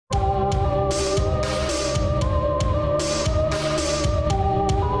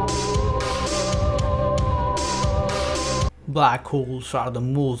Black holes are the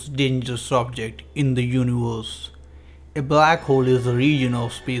most dangerous object in the universe. A black hole is a region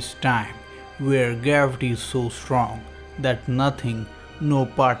of space-time where gravity is so strong that nothing, no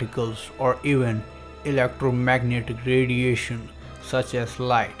particles or even electromagnetic radiation such as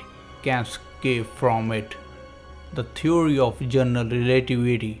light can escape from it. The theory of general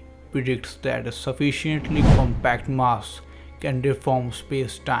relativity predicts that a sufficiently compact mass can deform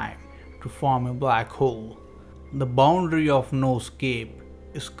space-time to form a black hole. The boundary of no escape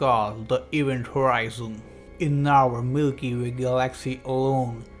is called the event horizon. In our Milky Way galaxy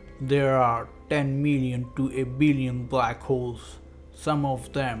alone, there are 10 million to a billion black holes. Some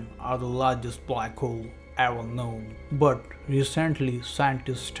of them are the largest black hole ever known. But recently,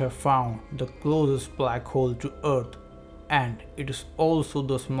 scientists have found the closest black hole to Earth, and it is also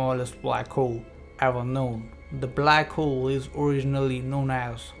the smallest black hole ever known. The black hole is originally known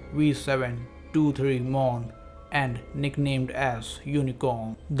as V723 Mon and nicknamed as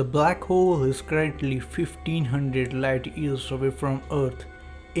Unicorn. The black hole is currently 1500 light years away from Earth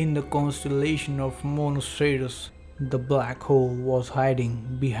in the constellation of Monoceros. The black hole was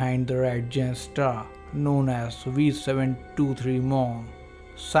hiding behind the red giant star known as V723 Mon.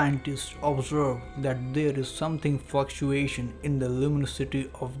 Scientists observed that there is something fluctuation in the luminosity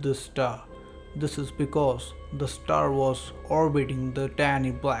of this star. This is because the star was orbiting the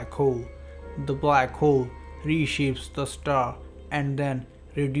tiny black hole. The black hole reshapes the star and then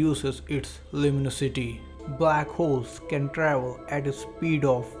reduces its luminosity. Black holes can travel at a speed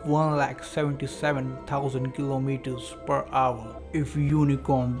of 177,000 kilometers per hour. If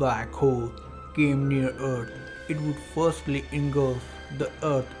unicorn black hole came near Earth, it would firstly engulf the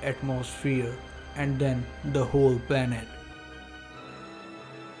Earth atmosphere and then the whole planet.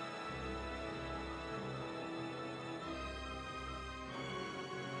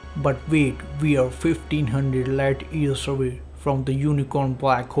 But wait, we are 1500 light years away from the unicorn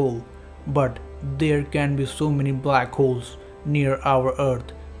black hole, but there can be so many black holes near our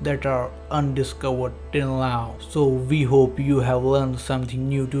Earth that are undiscovered till now. So we hope you have learned something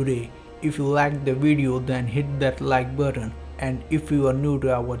new today. If you liked the video, then hit that like button, and if you are new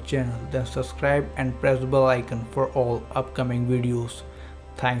to our channel, then subscribe and press the bell icon for all upcoming videos.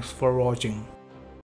 Thanks for watching.